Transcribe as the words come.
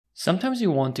Sometimes you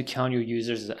want to count your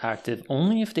users as active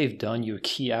only if they've done your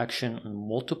key action on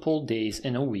multiple days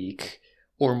in a week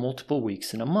or multiple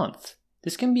weeks in a month.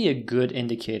 This can be a good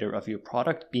indicator of your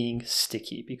product being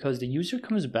sticky because the user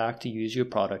comes back to use your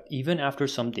product even after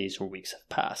some days or weeks have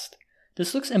passed.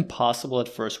 This looks impossible at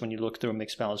first when you look through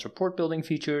Mixpanel's report building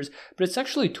features, but it's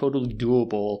actually totally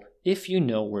doable if you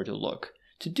know where to look.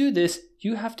 To do this,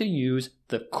 you have to use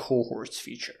the cohorts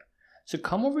feature. So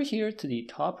come over here to the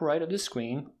top right of the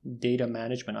screen, data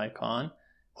management icon,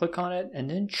 click on it, and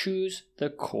then choose the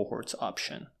cohorts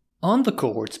option. On the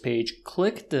cohorts page,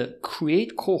 click the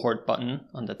Create Cohort button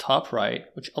on the top right,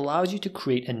 which allows you to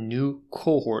create a new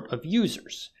cohort of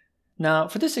users. Now,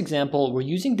 for this example, we're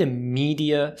using the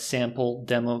media sample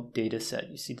demo dataset.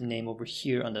 You see the name over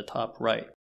here on the top right.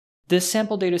 This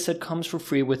sample dataset comes for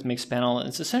free with Mixpanel, and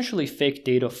it's essentially fake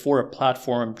data for a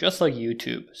platform just like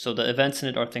YouTube. So the events in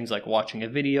it are things like watching a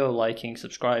video, liking,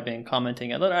 subscribing,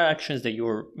 commenting, and other actions that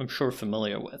you're, I'm sure,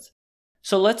 familiar with.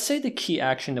 So let's say the key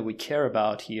action that we care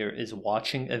about here is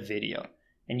watching a video,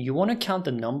 and you want to count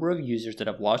the number of users that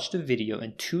have watched a video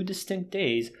in 2 distinct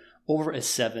days over a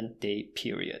 7-day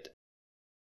period.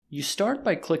 You start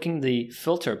by clicking the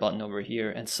filter button over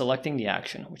here and selecting the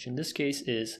action, which in this case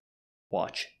is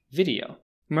watch video.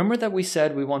 Remember that we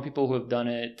said we want people who have done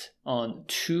it on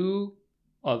 2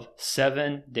 of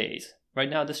 7 days. Right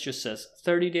now this just says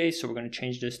 30 days, so we're going to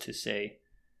change this to say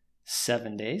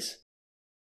 7 days.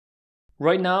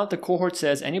 Right now the cohort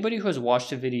says anybody who has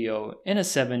watched a video in a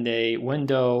 7-day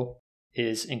window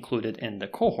is included in the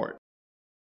cohort.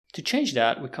 To change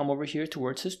that, we come over here to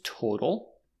where it says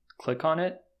total, click on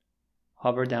it,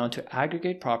 hover down to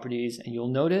aggregate properties, and you'll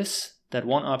notice that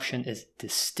one option is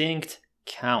distinct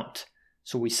count.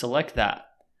 So we select that.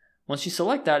 Once you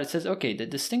select that, it says, okay, the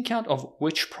distinct count of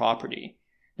which property?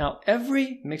 Now,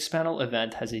 every Mixpanel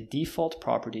event has a default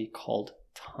property called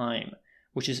time,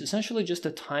 which is essentially just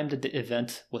the time that the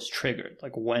event was triggered,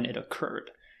 like when it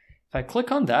occurred. If I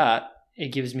click on that,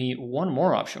 it gives me one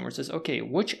more option where it says, okay,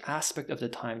 which aspect of the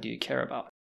time do you care about?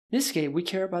 In this case, we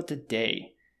care about the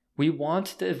day. We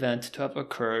want the event to have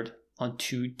occurred on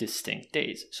 2 distinct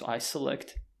days. So I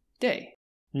select day.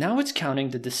 Now it's counting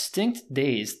the distinct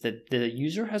days that the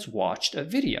user has watched a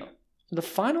video. The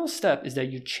final step is that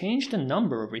you change the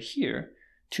number over here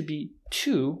to be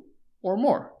 2 or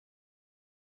more.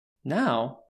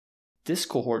 Now, this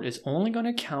cohort is only going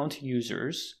to count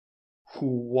users who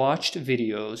watched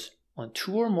videos on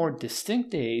 2 or more distinct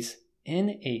days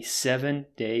in a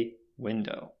 7-day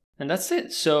window. And that's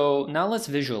it. So now let's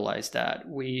visualize that.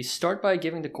 We start by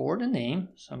giving the cohort a name.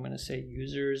 So I'm going to say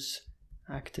users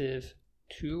active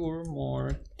 2 or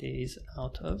more days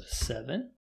out of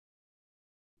 7.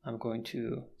 I'm going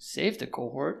to save the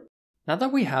cohort. Now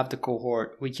that we have the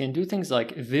cohort, we can do things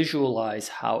like visualize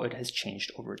how it has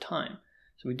changed over time.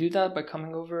 So we do that by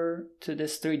coming over to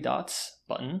this 3 dots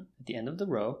button at the end of the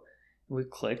row, and we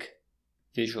click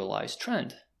Visualize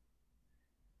Trend.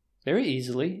 Very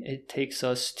easily, it takes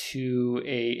us to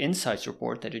an insights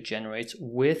report that it generates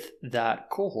with that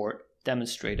cohort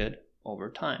demonstrated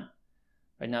over time.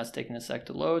 Right now it's taking a sec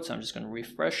to load, so I'm just going to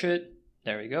refresh it.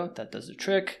 There we go, that does the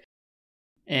trick.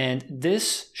 And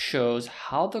this shows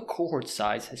how the cohort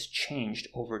size has changed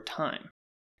over time.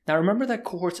 Now remember that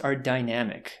cohorts are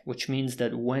dynamic, which means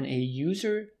that when a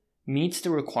user meets the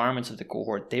requirements of the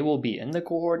cohort, they will be in the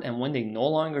cohort, and when they no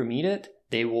longer meet it,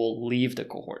 they will leave the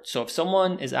cohort. So if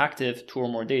someone is active 2 or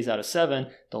more days out of 7,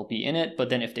 they'll be in it,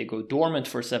 but then if they go dormant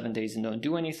for 7 days and don't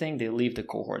do anything, they leave the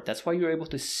cohort. That's why you're able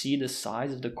to see the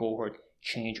size of the cohort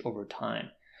change over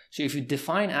time. So if you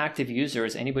define active user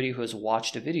as anybody who has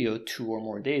watched a video 2 or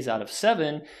more days out of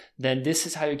 7, then this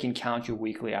is how you can count your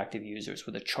weekly active users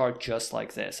with a chart just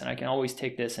like this. And I can always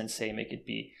take this and say make it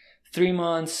be 3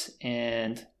 months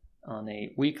and on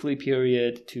a weekly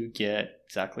period to get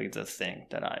exactly the thing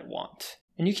that I want.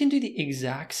 And you can do the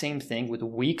exact same thing with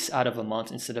weeks out of a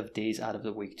month instead of days out of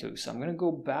the week too. So I'm going to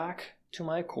go back to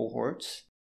my cohorts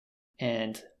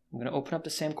and I'm going to open up the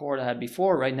same cohort I had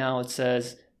before. Right now it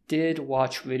says did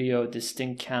watch video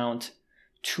distinct count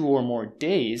 2 or more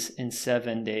days in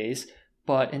 7 days.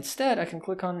 But instead I can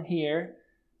click on here,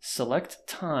 select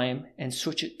time and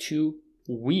switch it to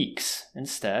weeks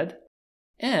instead.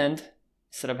 And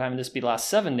instead of having this be last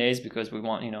 7 days because we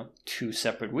want, 2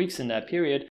 separate weeks in that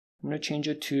period, I'm going to change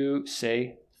it to,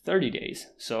 say, 30 days.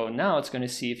 So now it's going to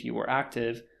see if you were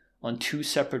active on 2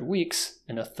 separate weeks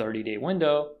in a 30-day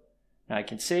window. Now I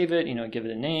can save it, give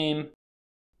it a name.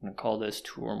 I'm going to call this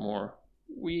 2 or more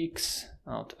weeks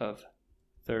out of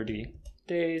 30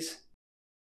 days.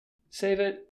 Save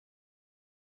it.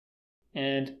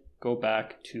 And go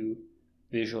back to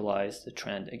visualize the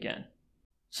trend again.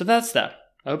 So that's that.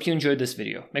 I hope you enjoyed this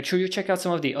video. Make sure you check out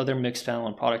some of the other Mixpanel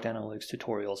and product analytics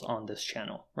tutorials on this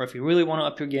channel. Or if you really want to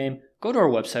up your game, go to our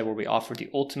website where we offer the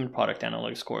ultimate product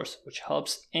analytics course, which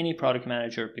helps any product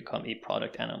manager become a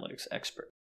product analytics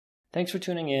expert. Thanks for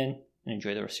tuning in and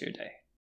enjoy the rest of your day.